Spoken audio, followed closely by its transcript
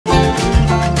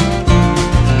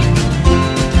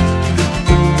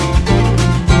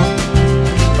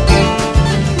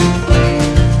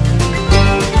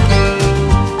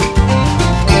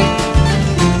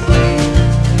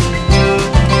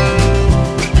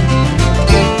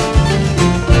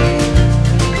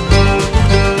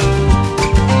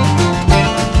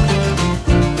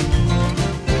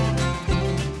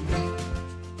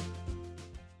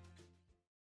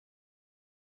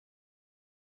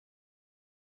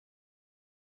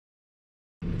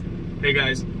Hey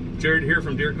guys, Jared here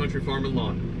from Deere Country Farm and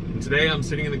Lawn. And today I'm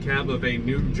sitting in the cab of a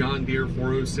new John Deere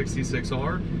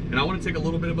 4066R, and I want to take a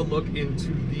little bit of a look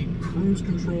into the cruise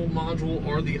control module,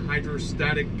 or the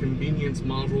hydrostatic convenience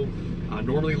module,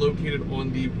 normally located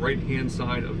on the right-hand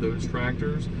side of those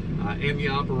tractors, and the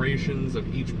operations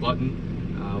of each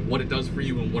button, what it does for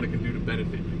you and what it can do to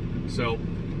benefit you. So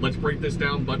let's break this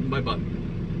down button by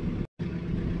button.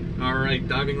 All right,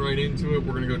 diving right into it,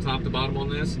 we're going to go top to bottom on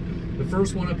this. The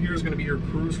first one up here is going to be your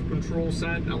cruise control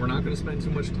set. Now, we're not going to spend too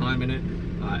much time in it.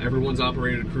 Everyone's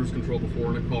operated a cruise control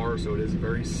before in a car, so it is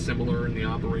very similar in the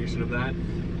operation of that.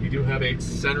 You do have a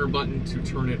center button to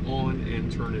turn it on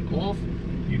and turn it off.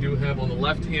 You do have on the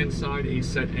left-hand side a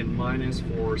set and minus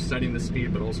for setting the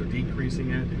speed, but also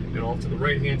decreasing it. And off to the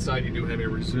right-hand side, you do have a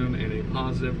resume and a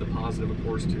positive. The positive, of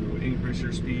course, to increase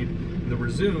your speed. The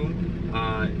resume,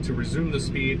 to resume the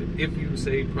speed, if you,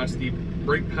 say, press the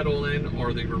brake pedal in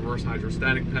or the reverse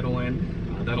hydrostatic pedal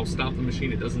in, that'll stop the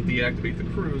machine. It doesn't deactivate the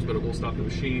cruise, but it will stop the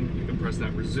machine. You can press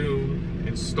that resume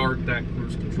and start that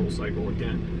cruise control cycle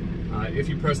again. If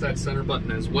you press that center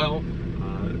button as well,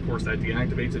 of course that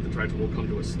deactivates it. The tractor will come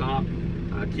to a stop.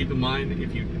 Keep in mind,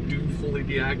 if you do fully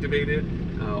deactivate it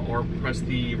or press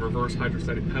the reverse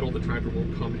hydrostatic pedal, the tractor will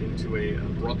come into a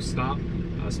abrupt stop,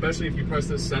 especially if you press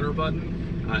this center button.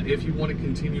 If you want to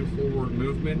continue forward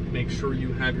movement, make sure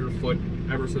you have your foot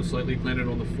ever so slightly planted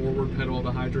on the forward pedal of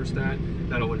the hydrostat.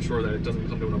 That'll ensure that it doesn't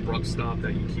come to an abrupt stop,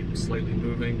 that you keep slightly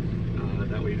moving.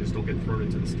 That way you just don't get thrown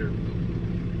into the steering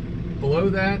wheel. Below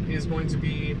that is going to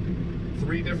be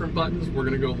 3 different buttons. We're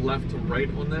going to go left to right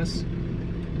on this.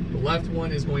 The left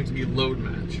one is going to be load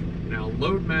match. Now,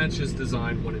 load match is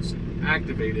designed when it's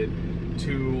activated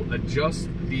to adjust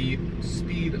the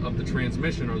speed of the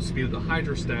transmission or the speed of the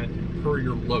hydrostat per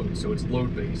your load. So it's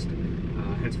load based,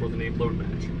 hence for the name load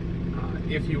match.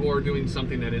 If you are doing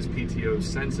something that is PTO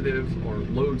sensitive or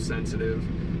load sensitive,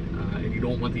 and you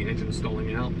don't want the engine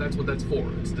stalling out, that's what that's for.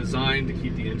 It's designed to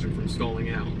keep the engine from stalling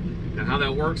out. Now, how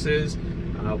that works is,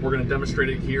 we're going to demonstrate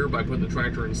it here by putting the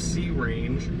tractor in C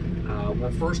range.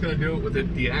 We're first going to do it with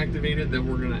it deactivated, then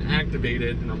we're going to activate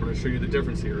it, and I'm going to show you the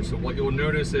difference here. So what you'll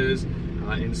notice is,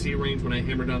 in C range, when I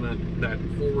hammer down that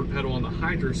forward pedal on the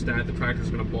hydrostat, the tractor's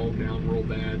going to bog down real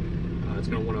bad. It's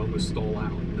going to want to almost stall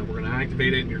out. And then we're going to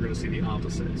activate it, and you're going to see the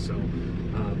opposite. So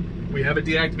we have it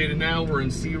deactivated now. We're in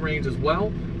C range as well.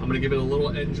 I'm going to give it a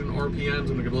little engine RPMs. I'm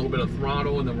going to give it a little bit of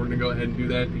throttle, and then we're going to go ahead and do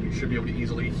that, and you should be able to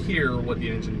easily hear what the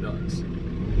engine does.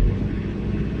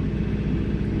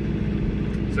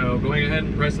 So going ahead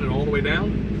and pressing it all the way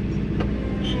down.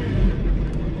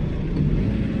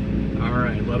 All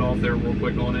right, let off there real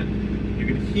quick on it. You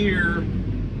can hear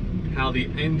how the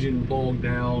engine bogged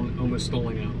down, almost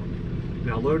stalling out.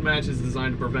 Now, load match is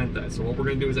designed to prevent that. So what we're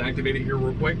going to do is activate it here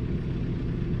real quick.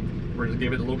 We're going to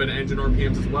give it a little bit of engine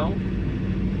RPMs as well.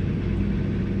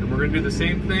 And we're going to do the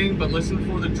same thing, but listen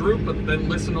for the droop, but then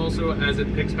listen also as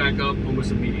it picks back up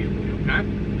almost immediately, okay?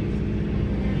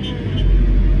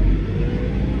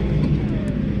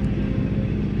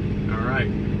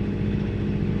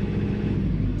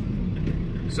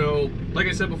 So, like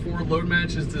I said before, load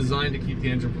match is designed to keep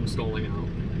the engine from stalling out.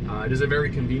 It is a very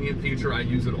convenient feature. I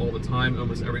use it all the time.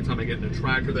 Almost every time I get in a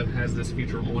tractor that has this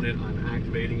feature on it, I'm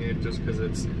activating it just because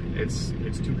it's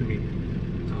too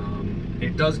convenient.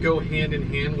 It does go hand in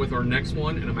hand with our next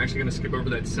one, and I'm actually going to skip over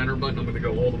that center button. I'm going to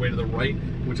go all the way to the right,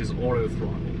 which is auto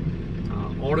throttle.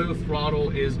 Auto throttle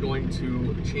is going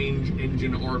to change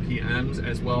engine RPMs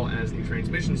as well as the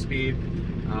transmission speed,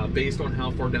 based on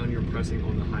how far down you're pressing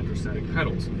on the hydrostatic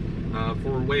pedals.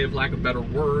 For a way of lack of better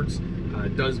words,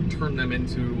 it does turn them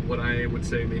into what I would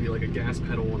say maybe like a gas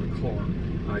pedal on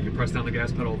a car. You press down the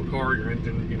gas pedal of a car, your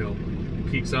engine,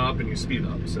 peaks up and you speed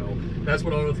up. So that's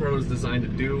what auto throttle is designed to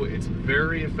do. It's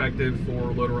very effective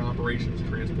for loader operations,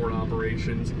 transport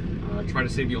operations, try to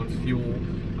save you on fuel.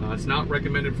 It's not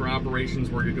recommended for operations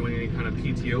where you're doing any kind of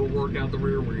PTO work out the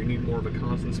rear, where you need more of a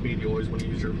constant speed. You always want to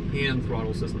use your hand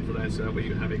throttle system for that, so that way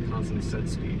you have a constant set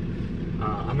speed.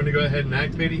 I'm going to go ahead and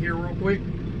activate it here real quick,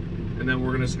 and then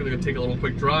we're just going to take a little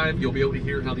quick drive. You'll be able to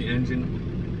hear how the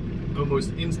engine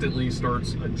almost instantly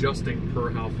starts adjusting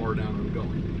per how far down I'm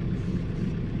going.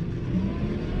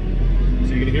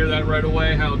 So you can hear that right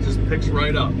away, how it just picks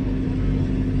right up.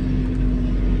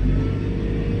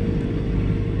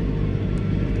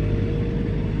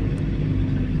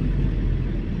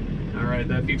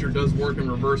 That feature does work in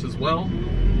reverse as well.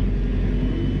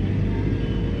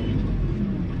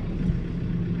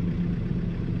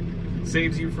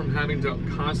 Saves you from having to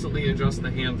constantly adjust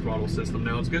the hand throttle system.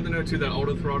 Now, it's good to know too that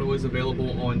auto throttle is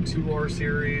available on 2R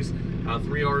series,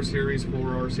 3R series,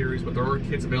 4R series, but there are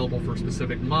kits available for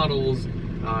specific models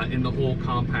in the whole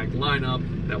compact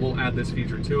lineup that will add this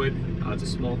feature to it. It's a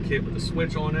small kit with a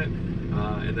switch on it,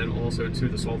 and then also to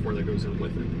the software that goes in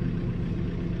with it.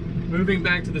 Moving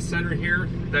back to the center here,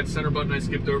 that center button I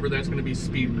skipped over, that's going to be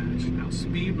speed match. Now,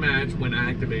 speed match, when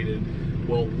activated,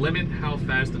 will limit how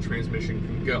fast the transmission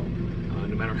can go,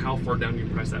 no matter how far down you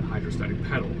press that hydrostatic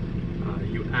pedal.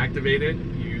 You activate it,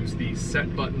 use the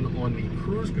set button on the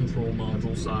cruise control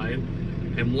module side,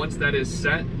 and once that is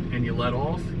set and you let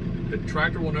off, the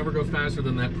tractor will never go faster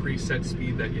than that preset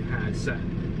speed that you had set.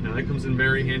 Now, that comes in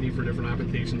very handy for different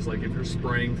applications, like if you're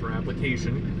spraying for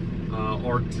application,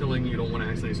 or tilling. You don't want to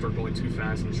accidentally start going too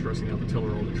fast and stressing out the tiller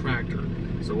or the tractor.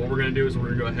 So what we're going to do is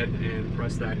we're going to go ahead and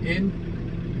press that in.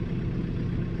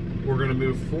 We're going to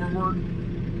move forward,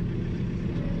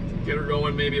 get her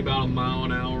going maybe about a mile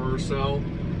an hour or so.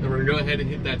 Then we're going to go ahead and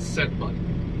hit that set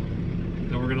button.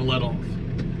 Then we're going to let off.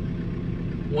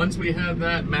 Once we have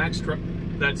that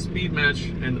that speed match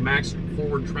and the max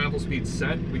forward travel speed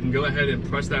set, we can go ahead and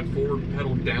press that forward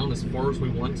pedal down as far as we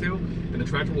want to, and the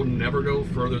tractor will never go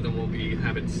further than what we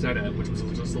have it set at, which was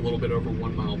just a little bit over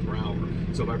 1 mile per hour.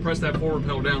 So if I press that forward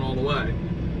pedal down all the way,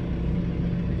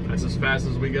 that's as fast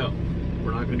as we go.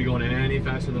 We're not going to be going any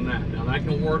faster than that. Now, that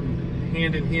can work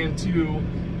hand in hand too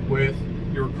with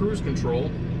your cruise control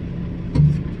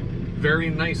very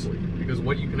nicely, because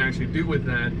what you can actually do with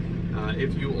that,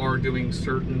 if you are doing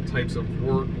certain types of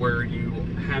work where you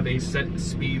have a set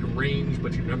speed range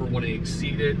but you never want to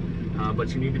exceed it, but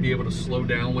you need to be able to slow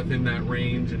down within that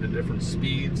range into different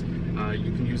speeds,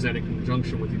 you can use that in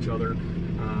conjunction with each other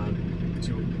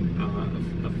to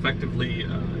effectively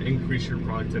increase your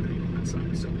productivity on that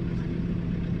side. So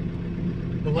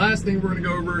the last thing we're going to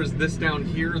go over is this down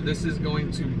here. This is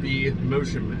going to be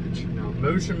motion match. Now,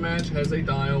 motion match has a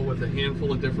dial with a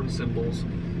handful of different symbols,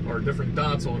 or different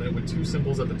dots on it, with 2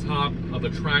 symbols at the top of a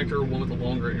tractor, one with a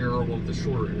longer arrow, one with a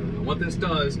shorter arrow. Now, what this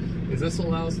does is this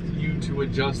allows you to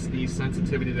adjust the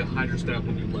sensitivity to hydrostat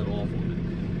when you let off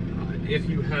on it. If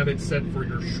you have it set for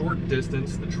your short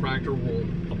distance, the tractor will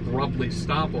abruptly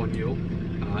stop on you.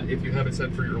 If you have it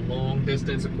set for your long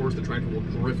distance, of course, the tractor will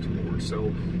drift more.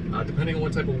 So depending on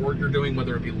what type of work you're doing,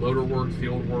 whether it be loader work,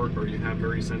 field work, or you have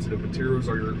very sensitive materials,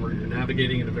 or you're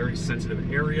navigating in a very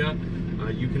sensitive area,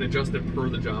 you can adjust it per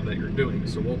the job that you're doing.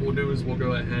 So what we'll do is we'll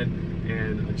go ahead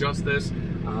and adjust this.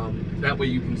 That way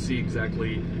you can see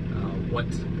exactly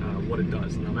what it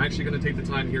does. And I'm actually going to take the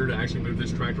time here to actually move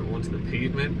this tractor onto the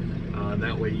pavement.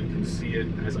 That way you can see it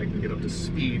as I can get up to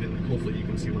speed, and hopefully you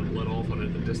can see when I let off on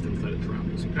it the distance that it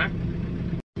travels, okay?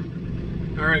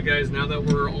 Alright guys, now that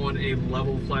we're on a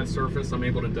level flat surface, I'm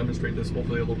able to demonstrate this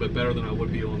hopefully a little bit better than I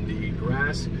would be on the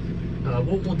grass.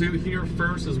 What we'll do here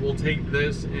first is we'll take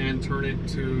this and turn it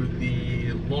to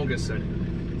the longest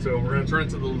setting. So we're going to turn it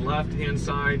to the left-hand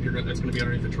side. That's going to be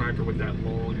underneath the tractor with that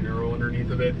long arrow underneath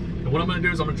of it. And what I'm going to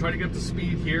do is I'm going to try to get up to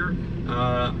speed here.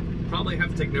 Probably have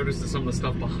to take notice of some of the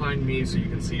stuff behind me so you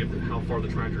can see how far the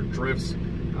tractor drifts.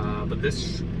 But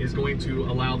this is going to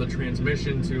allow the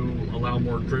transmission to allow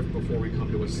more drift before we come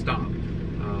to a stop,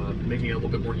 making it a little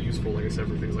bit more useful, like I said,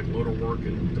 for things like loader work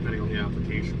and depending on the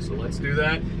application. So let's do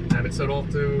that, have it set off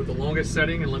to the longest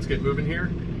setting, and let's get moving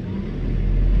here.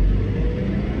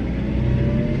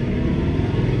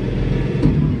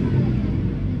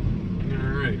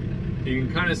 Alright, you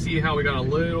can kind of see how we got a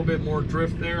little bit more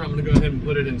drift there. I'm going to go ahead and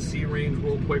put it in C range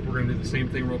real quick. We're going to do the same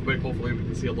thing real quick. Hopefully we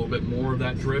can see a little bit more of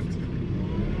that drift.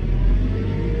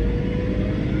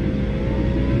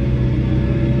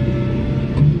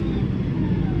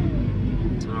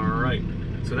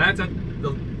 So that's at the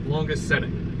longest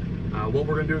setting. What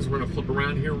we're going to do is we're going to flip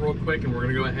around here real quick, and we're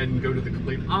going to go ahead and go to the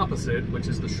complete opposite, which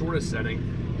is the shortest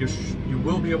setting. You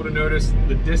will be able to notice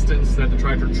the distance that the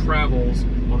tractor travels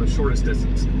on the shortest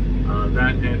distance.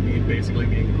 That and me basically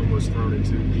being almost thrown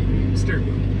into the steering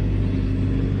wheel.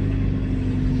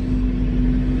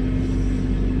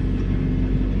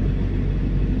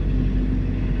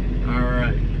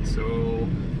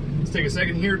 Take a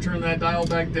second here, turn that dial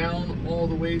back down all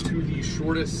the way to the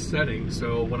shortest setting.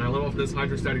 So when I let off this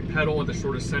hydrostatic pedal at the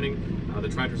shortest setting, the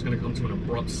tractor is going to come to an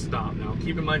abrupt stop. Now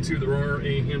keep in mind too, there are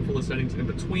a handful of settings in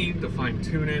between to fine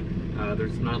tune it.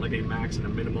 There's not like a max and a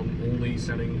minimum only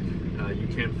setting. You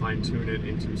can fine tune it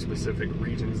into specific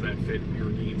regions that fit your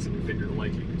needs and fit your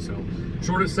liking. So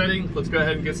shortest setting, let's go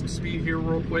ahead and get some speed here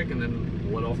real quick, and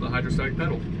then let off the hydrostatic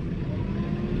pedal.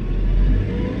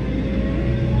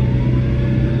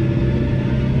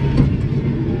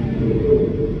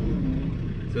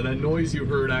 So that noise noise you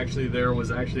heard actually there was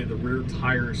actually the rear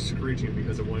tires screeching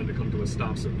because it wanted to come to a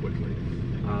stop so quickly.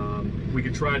 We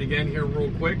could try it again here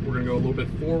real quick. We're gonna go a little bit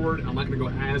forward. I'm not gonna go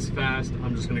as fast.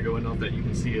 I'm just gonna go enough that you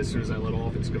can see as soon as I let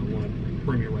off, it's gonna wanna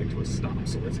bring me right to a stop.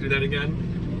 So let's do that again.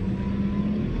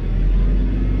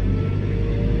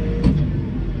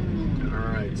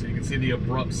 All right, so you can see the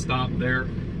abrupt stop there.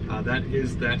 That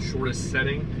is that shortest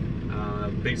setting.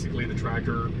 Basically the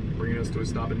tractor bringing us to a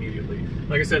stop immediately.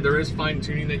 Like I said, there is fine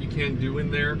tuning that you can do in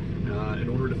there in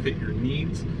order to fit your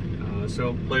needs.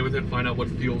 So play with it, find out what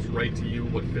feels right to you,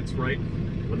 what fits right.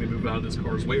 Let me move out of this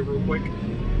car's way real quick.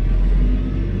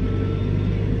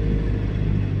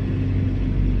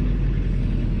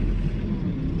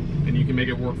 And you can make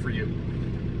it work for you.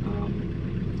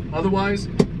 Otherwise,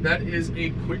 that is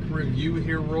a quick review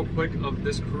here real quick of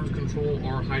this cruise control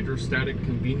or hydrostatic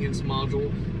convenience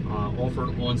module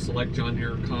offered on select John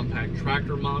Deere compact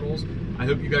tractor models. I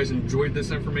hope you guys enjoyed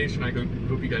this information. I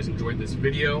hope you guys enjoyed this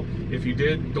video. If you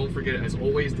did, don't forget as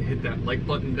always to hit that like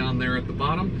button down there at the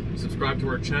bottom. Subscribe to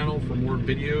our channel for more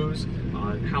videos,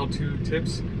 how-to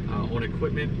tips on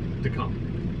equipment to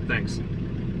come. Thanks.